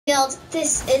Guys,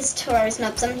 this is Seris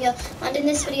Is Op here, and in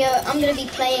this video I'm going to be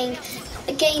playing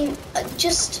a game,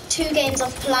 just 2 games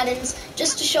of Paladins,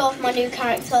 just to show off my new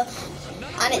character,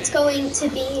 and it's going to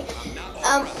be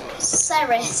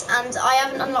Seris, and I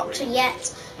haven't unlocked her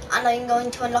yet, and I'm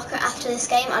going to unlock her after this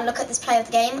game. And look at this play of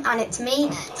the game, and it's me.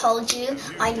 Told you,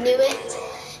 I knew it,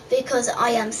 because I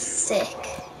am sick.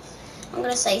 I'm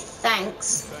going to say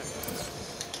thanks.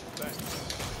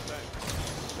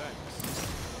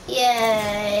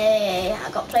 Yay! I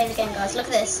got to play the game, guys. Look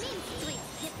at this.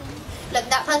 Look,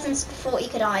 that person thought he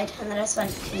could hide, and then I just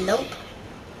went, nope.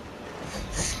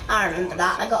 I remember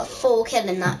that. I got a full kill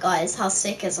in that, guys. How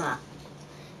sick is that?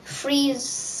 3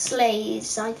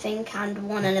 slays, I think, and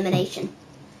 1 elimination.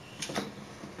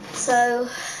 So,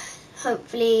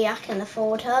 hopefully I can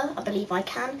afford her. I believe I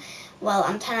can. Well,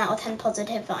 I'm 10 out of 10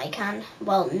 positive that I can.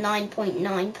 Well,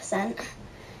 9.9%.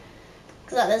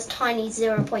 Because there's tiny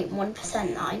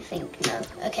 0.1% I think. No.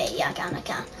 Okay, yeah, I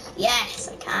can. Yes,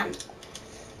 I can.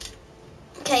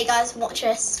 Okay, guys, watch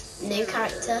this. New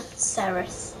character,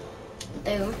 Seris.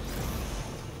 Boom.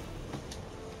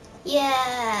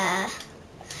 Yeah.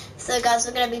 So, guys,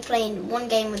 we're going to be playing 1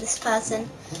 game with this person.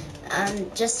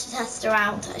 Just to test her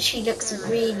out. She looks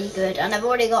really good. And I've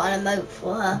already got an emote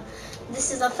for her.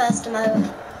 This is our first emote.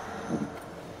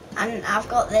 And I've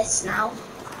got this now.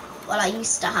 Well, I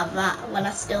used to have that. Well,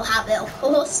 I still have it, of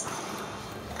course.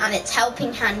 And it's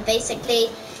helping hand. Basically,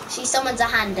 she summons a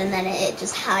hand and then it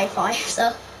just high fives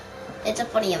her. It's a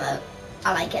funny emote.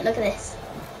 I like it. Look at this.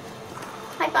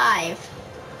 High five.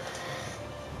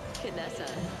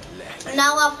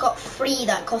 Now I've got 3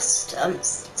 that cost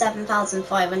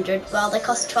 7,500. Well, they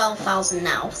cost 12,000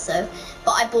 now. So,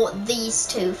 but I bought these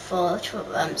 2 for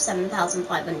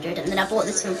 7,500, and then I bought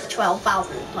this one for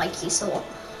 12,000, like you saw.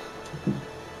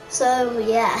 So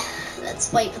yeah,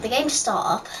 let's wait for the game to start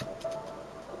up.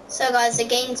 So guys, the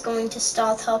game's going to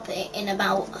start up in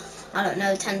about, I don't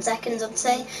know, 10 seconds I'd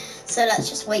say. So let's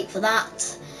just wait for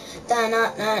that.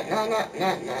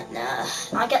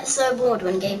 I get so bored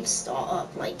when games start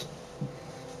up, like,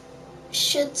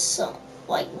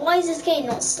 why is this game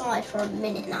not started for a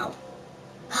minute now?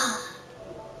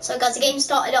 So guys, the game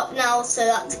started up now, so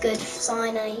that's a good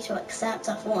sign. I need to accept.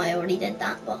 I thought I already did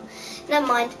that, but never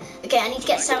mind. Okay, I need to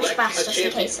get Seris fast just in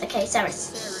case. Okay,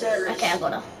 Seris. Okay, I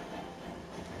got her.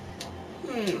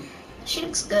 She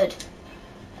looks good.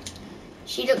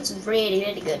 She looks really,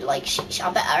 really good. Like,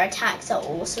 I bet her attacks are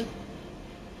awesome.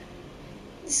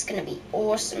 This is gonna be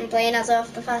awesome playing as her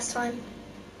for the first time.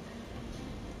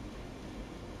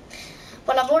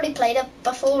 Well, I've already played her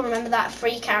before. Remember that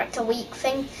 3 character week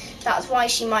thing? That's why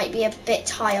she might be a bit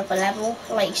high of a level.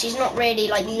 Like, she's not really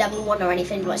like level 1 or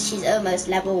anything, but she's almost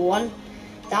level 1.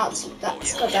 That's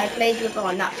because I played with her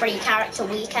on that 3 character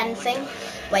weekend thing,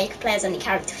 where you could play as any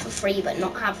character for free, but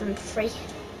not have them for free.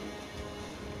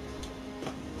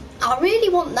 I really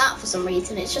want that for some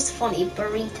reason. It's just funny,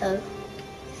 burrito.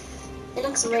 It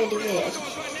looks really weird.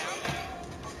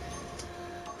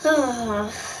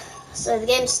 So the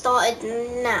game started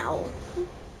now.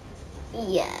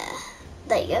 Yeah,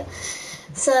 there you go.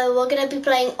 So we're going to be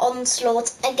playing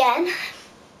Onslaught again.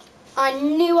 I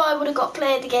knew I would have got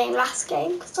player of the game last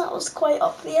game, because that was quite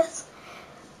obvious.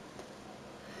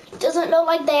 Doesn't look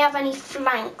like they have any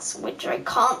flanks, which I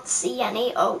can't see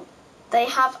any. Oh, they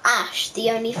have Ash,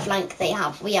 the only flank they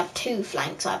have. We have 2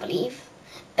 flanks, I believe.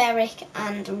 Beric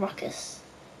and Ruckus.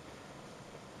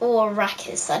 Or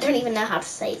Rackus, I don't even know how to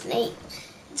say his name.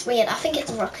 It's weird. I think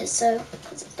it's Ruckus, so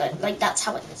like that's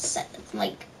how it's set.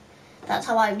 Like that's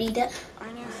how I read it.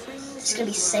 It's gonna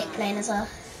be sick playing as her.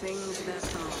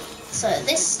 So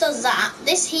this does that.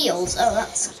 This heals. Oh,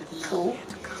 that's cool.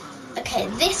 Okay,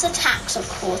 this attacks, of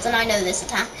course, and I know this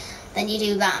attack. Then you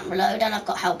do that and reload, and I've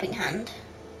got helping hand.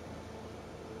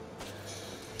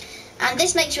 And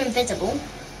this makes you invisible.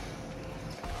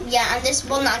 Yeah, and this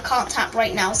one that I can't tap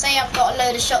right now. Say I've got a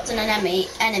load of shots on an enemy,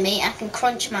 I can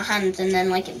crunch my hand and then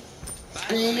like I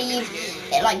believe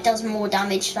it like does more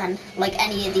damage than like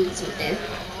any of these would do.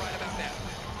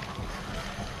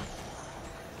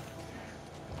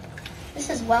 This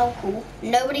is well cool.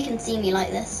 Nobody can see me like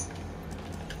this.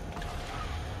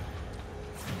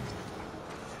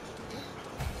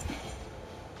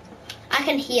 I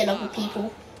can heal other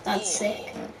people. That's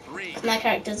sick. My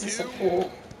character's a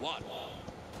support.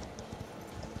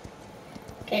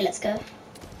 Okay, let's go.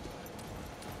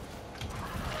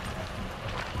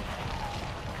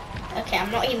 Okay, I'm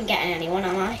not even getting anyone,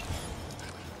 am I?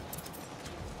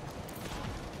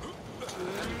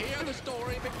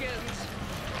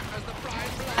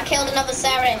 I killed another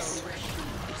Seris.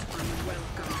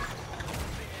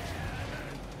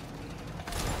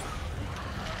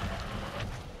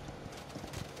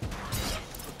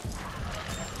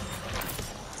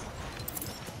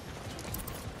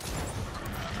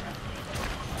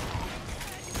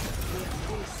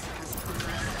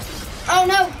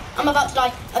 I'm about to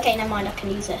die. Okay, never mind. I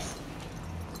can use this.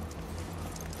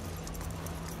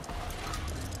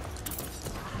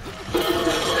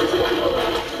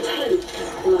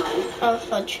 Oh,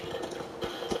 fudge.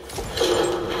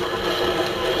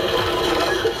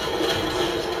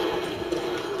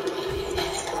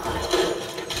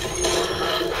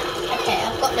 Okay,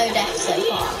 I've got no death so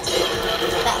far.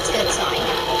 That's a good sign.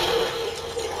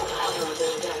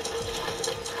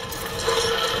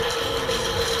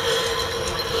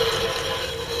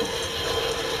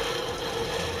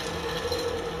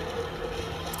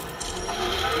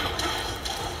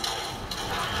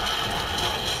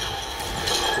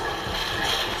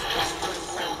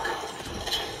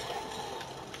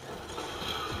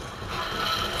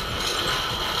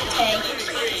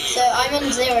 So I'm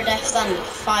on 0 deaths and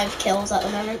 5 kills at the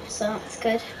moment, so that's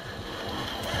good.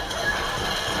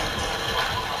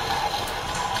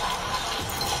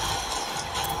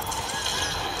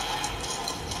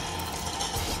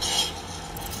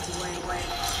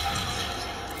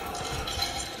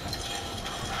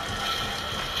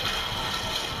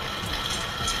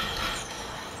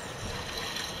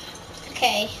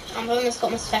 Okay, I've almost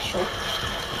got my special.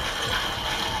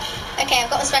 Okay, I've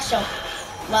got a special.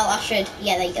 Well, I should.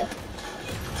 Yeah, there you go.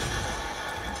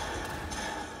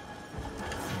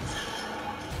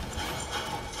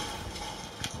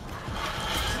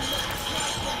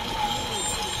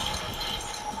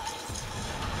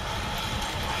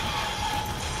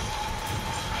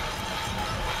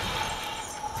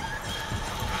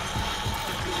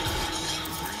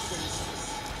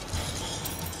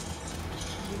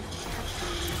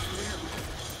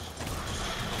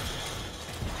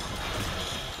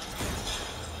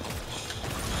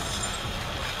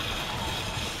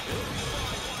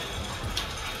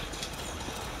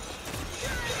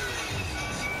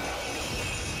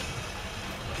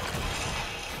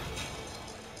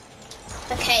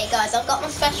 Okay, guys, I've got my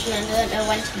special and I don't know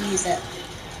when to use it.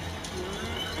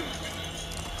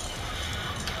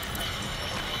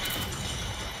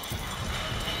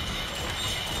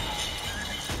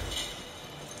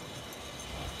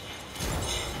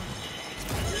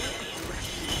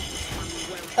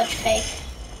 Fudge cake.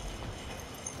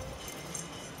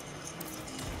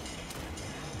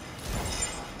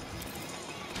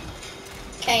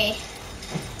 Okay,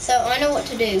 so I know what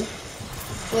to do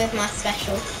with my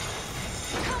special.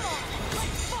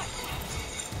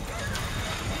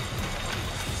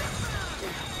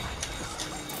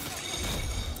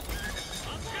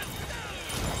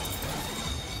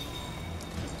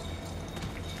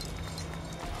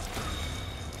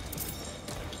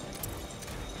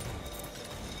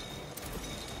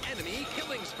 Enemy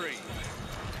killing spree.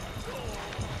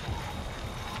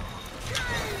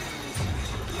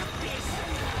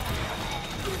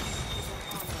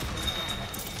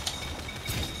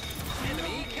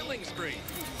 Enemy killing spree.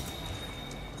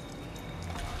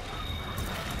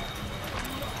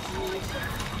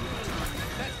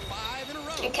 That's 5 in a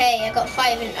row. Okay, I got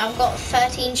 5 in, I've got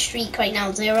 13 streak right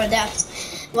now, 0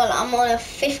 deaths. Well, I'm on a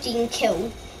 15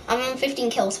 kill. I'm on 15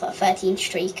 kills for a 13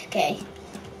 streak, okay.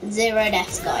 0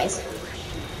 deaths, guys.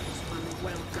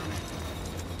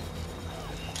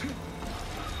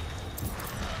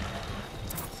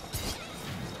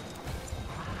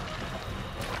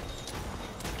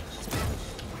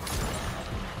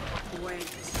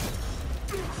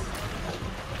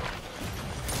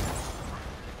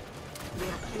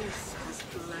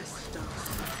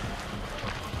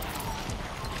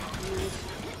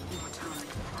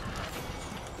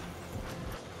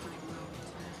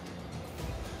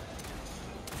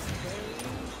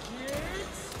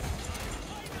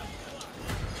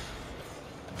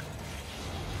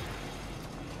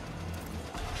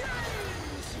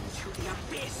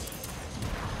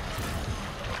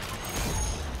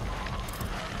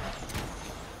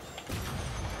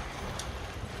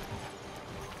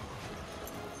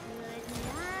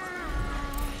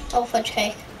 Oh, fudge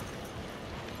cake.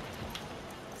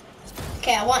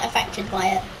 Okay, I wasn't affected by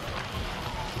it.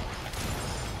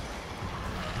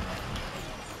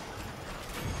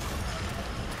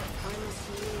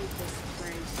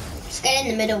 Just get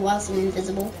in the middle whilst I'm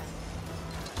invisible.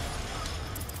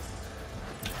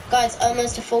 Guys,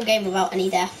 almost a full game without any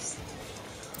deaths.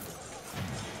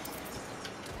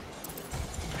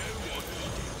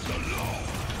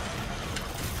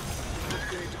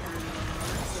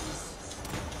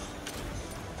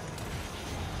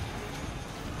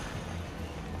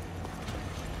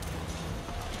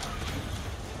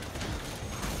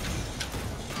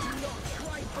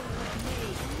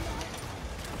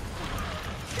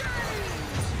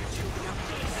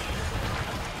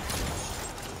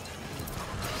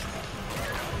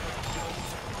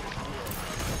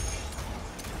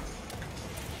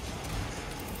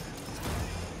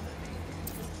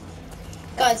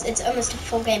 Guys, it's almost a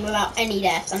full game without any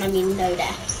deaths, and I mean no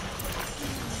deaths.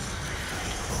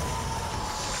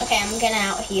 Okay, I'm getting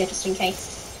out of here just in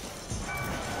case.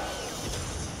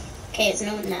 Okay, it's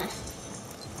no one there.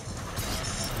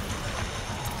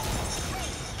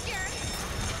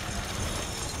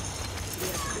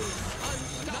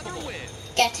 Another win.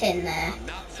 Get in there.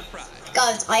 Not surprised.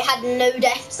 Guys, I had no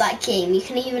deaths that game. You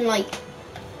can even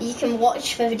you can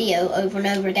watch the video over and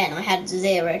over again. I had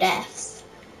 0 deaths.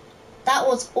 That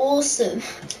was awesome.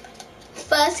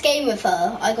 First game with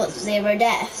her, I got 0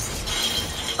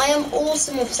 deaths. I am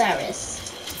awesome with Seris.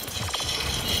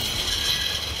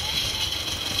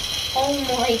 Oh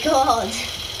my god.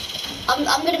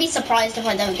 I'm gonna be surprised if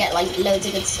I don't get loads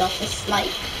of good stuff. It's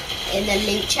in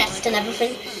the loot chest and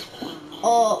everything.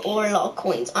 Or a lot of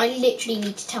coins. I literally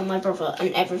need to tell my brother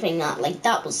and everything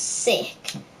that was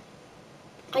sick.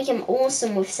 I am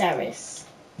awesome with Seris.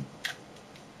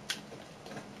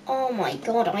 Oh my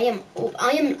god, I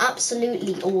am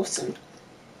absolutely awesome.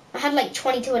 I had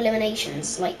 22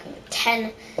 eliminations,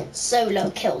 10 solo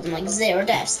kills and 0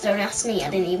 deaths. Don't ask me, I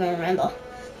didn't even remember.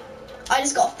 I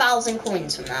just got 1,000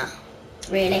 coins from that.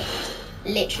 Really?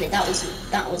 Literally, that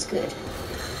was good.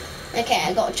 Okay,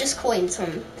 I got just coins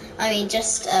from,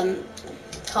 just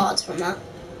cards from that.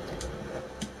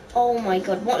 Oh my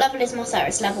god, what level is my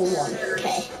Seris? Level 1,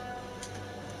 okay.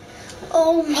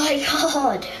 Oh my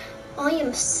god, I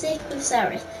am sick with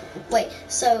Seris. Wait,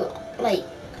 so,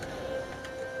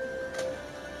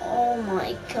 oh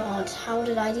my god, how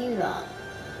did I do that?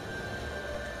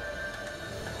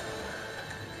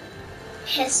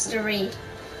 History.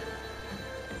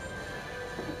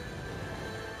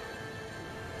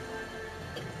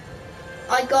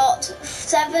 I got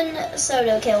 7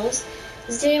 solo kills,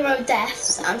 0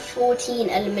 deaths, and 14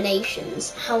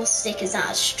 eliminations. How sick is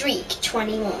that? Streak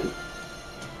 21.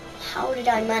 How did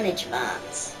I manage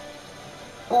that?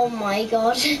 Oh my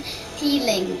god.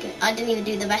 Healing. I didn't even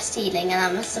do the best healing, and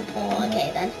I'm a support.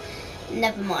 Okay then.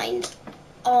 Never mind.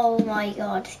 Oh my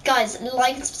god. Guys,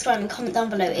 like and subscribe and comment down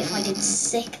below if I did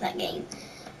sick that game.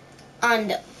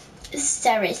 And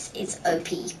Seris is OP.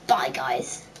 Bye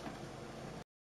guys.